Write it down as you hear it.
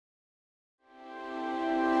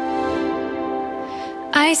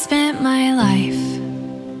I spent my life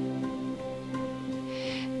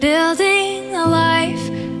building a life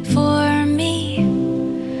for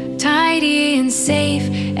me, tidy and safe,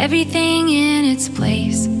 everything in its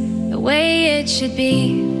place, the way it should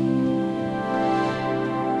be.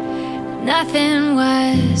 Nothing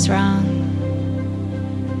was wrong,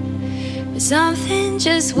 but something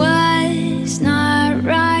just was not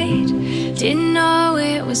right. Didn't know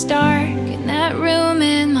it was dark in that room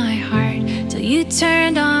in my heart till you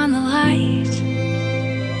turned on the light.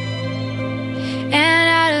 And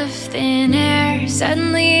out of thin air,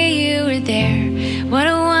 suddenly you were there. What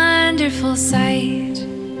a wonderful sight.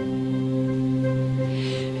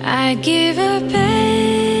 I'd give up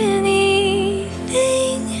anything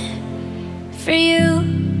for you,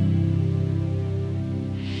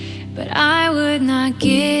 but I would not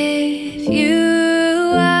give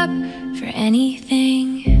you up for anything.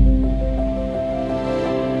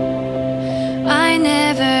 I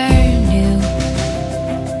never knew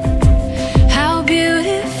how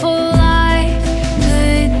beautiful life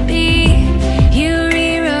could be. You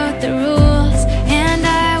rewrote the rules and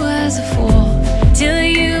I was a fool till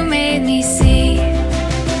you made me see.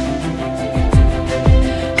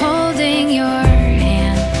 Holding your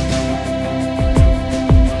hand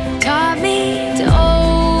taught me to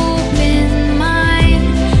open mine,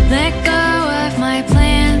 let go of my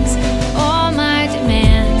plans, all my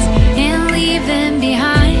demands, and leave them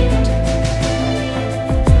behind.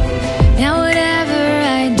 Now whatever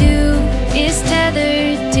I do is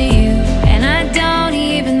tethered to you, and I don't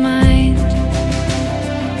even mind.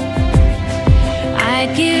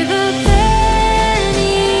 I'd give up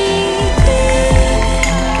anything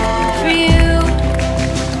for you,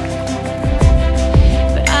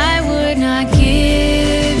 but I would not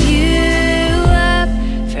give you up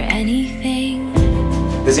for anything.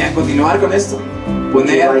 ¿Desean continuar con esto?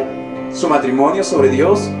 Poner su matrimonio sobre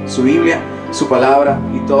Dios, su Biblia, su palabra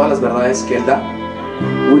y todas las verdades que Él da.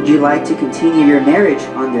 Would you like to continue your marriage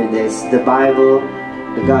under this, the Bible,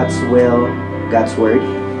 the God's will, God's word?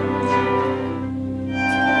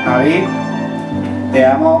 David, te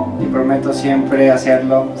amo y prometo siempre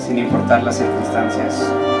hacerlo sin importar las circunstancias.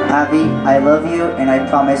 Abby, I love you and I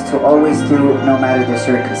promise to always do no matter the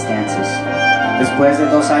circumstances. Después de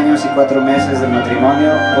 2 años y 4 meses de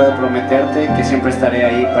matrimonio, puedo prometerte que siempre estaré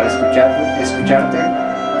ahí para escucharte,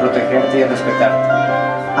 protegerte y respetarte.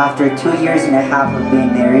 After 2 years and a half of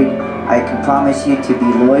being married, I can promise you to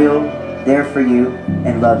be loyal, there for you,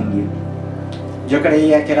 and loving you. Yo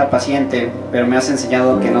creía que era paciente, pero me has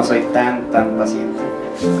enseñado que no soy tan paciente.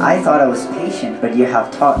 I thought I was patient, but you have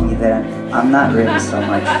taught me that I'm not really so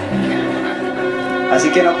much. Así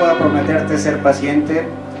que no puedo prometerte ser paciente,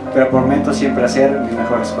 pero prometo siempre hacer mi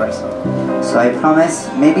mejor esfuerzo. So I promise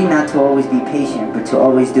maybe not to always be patient, but to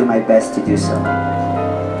always do my best to do so.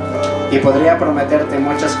 Y podría prometerte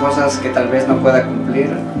muchas cosas que tal vez no pueda cumplir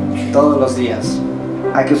todos los días.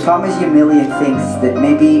 I could promise you a million things that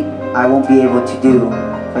maybe I won't be able to do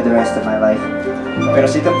for the rest of my life. Pero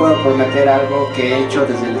sí te puedo prometer algo que he hecho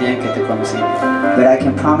desde el día en que te conocí. But I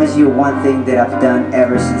can promise you one thing that I've done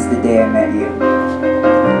ever since the day I met you.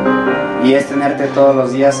 Y es tenerte todos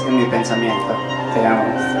los días en mi pensamiento. Te amo.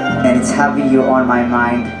 And it's having you on my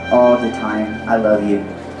mind all the time. I love you.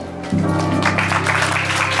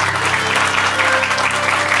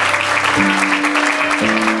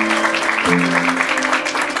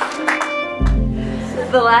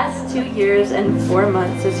 The last 2 years and 4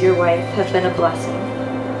 months as your wife have been a blessing.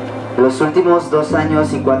 Los últimos 2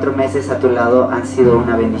 años y 4 meses a tu lado han sido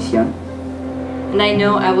una bendición. And I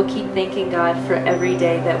know I will keep thanking God for every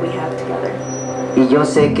day that we have together. Y yo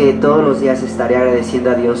sé que todos los días estaré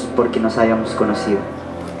agradeciendo a Dios porque nos hayamos conocido.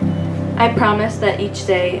 I promise that each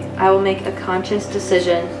day I will make a conscious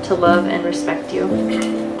decision to love and respect you.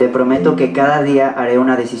 Te prometo que cada día haré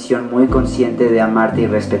una decisión muy consciente de amarte y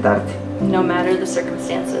respetarte, no matter the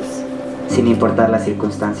circumstances. sin importar las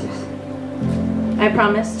circunstancias. I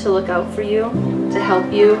promise to look out for you, to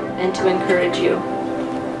help you, and to encourage you.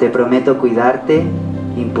 Te prometo cuidarte,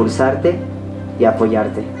 impulsarte y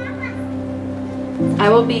apoyarte. I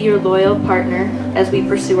will be your loyal partner as we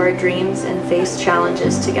pursue our dreams and face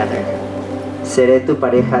challenges together. Seré tu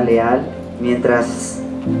pareja leal mientras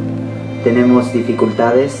tenemos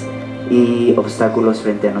dificultades y obstáculos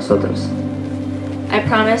frente a nosotros. I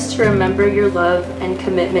promise to remember your love and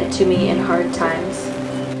commitment to me in hard times.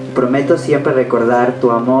 Prometo siempre recordar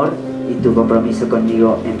tu amor y tu compromiso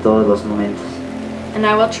conmigo en todos los momentos. And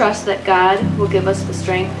I will trust that God will give us the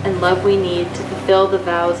strength and love we need to fulfill the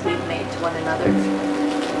vows we've made to one another.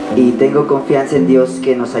 Y tengo confianza en Dios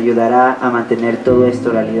que nos ayudará a mantener todo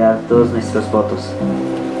esto realidad, todos nuestros votos.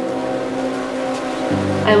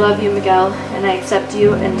 I love you, Miguel, and I accept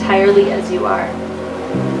you entirely as you are.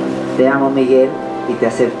 Te amo, Miguel, y te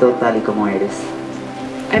acepto tal y como eres.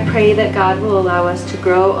 I pray that God will allow us to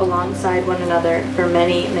grow alongside one another for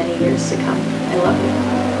many, many years to come. I love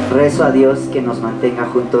you. Rezo a Dios que nos mantenga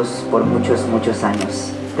juntos por muchos, muchos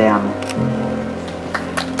años. Te amo.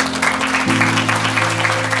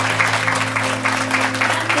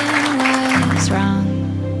 Nothing was wrong,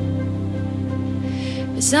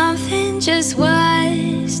 but something just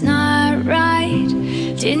was not right.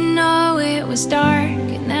 Didn't know it was dark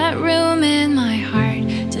in that room in my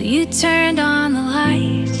heart till you turned on the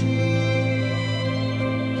light.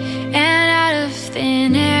 And out of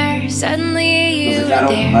thin air, suddenly you were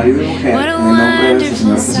there. Marido y mujer, What a en el nombre del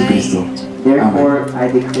wonderful Señor Jesucristo. sight. Therefore, I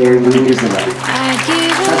declare you Amén. I'd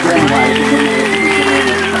give husband and wife in the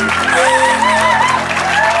name of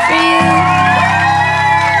for you.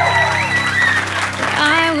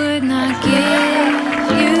 I would not give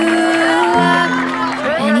you up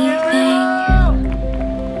for anything.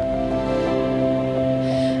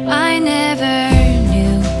 I never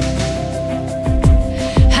knew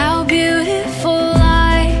how beautiful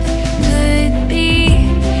life could be.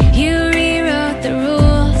 You rewrote the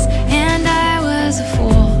rules, and I was a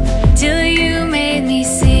fool till you made me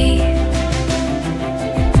see.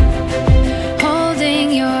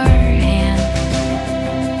 Holding your hand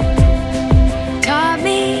taught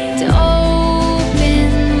me to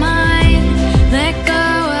open mine, let go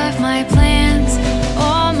of my plans,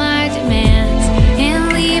 all my demands,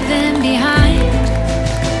 and leave them behind.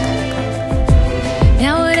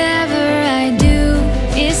 Now whatever I do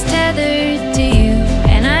is tethered to you,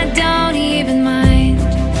 and I don't even mind.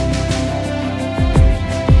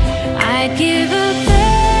 I'd give up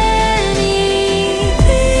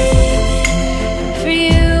anything for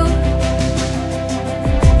you,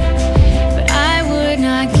 but I would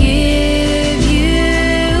not give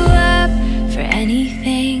you up for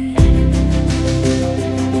anything.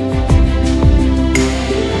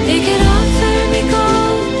 They could offer me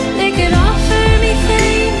gold, they could offer me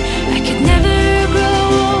fame. I could never grow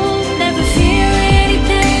old, never feel any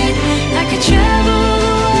pain. I could travel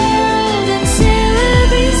the world and sail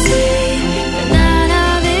every sea, but none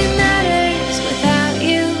of it matters without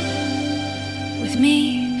you with me.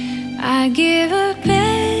 I'd give up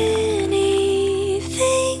anything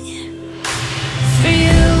for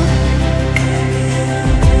you,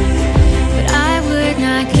 but I would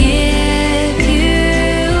not give you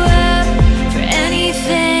up for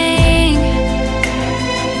anything.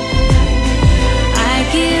 I'd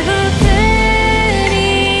give up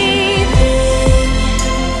anything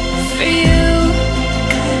for you,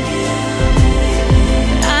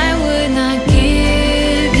 but I would not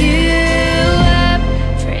give you up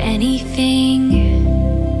for anything.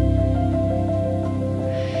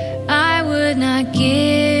 I would not give